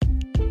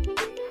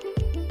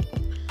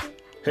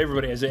Hey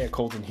everybody, Isaiah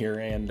Colton here,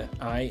 and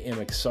I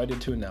am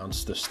excited to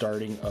announce the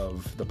starting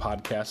of the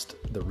podcast,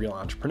 The Real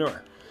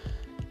Entrepreneur.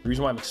 The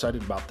reason why I'm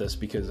excited about this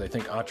because I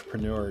think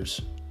entrepreneurs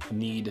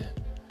need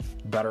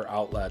better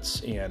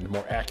outlets and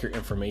more accurate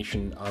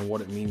information on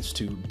what it means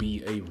to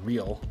be a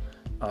real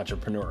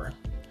entrepreneur.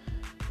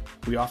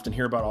 We often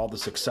hear about all the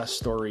success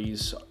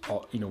stories,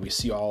 we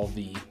see all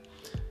the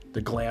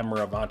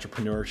glamour of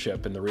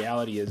entrepreneurship, and the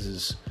reality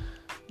is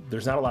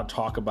there's not a lot of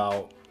talk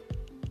about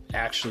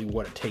actually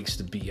what it takes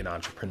to be an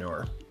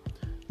entrepreneur.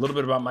 A little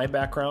bit about my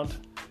background.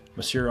 I'm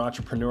a serial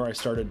entrepreneur. I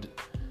started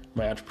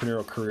my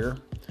entrepreneurial career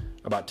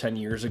about 10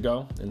 years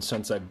ago, and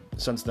since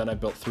then I've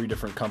built 3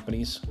 different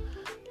companies.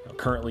 I'm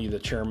currently the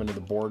chairman of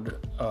the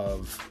board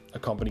of a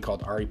company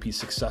called REP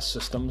Success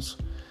Systems,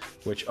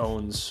 which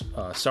owns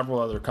several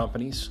other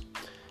companies.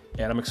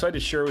 And I'm excited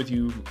to share with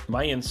you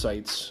my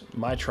insights,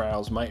 my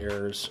trials, my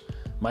errors,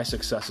 my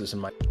successes,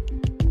 and my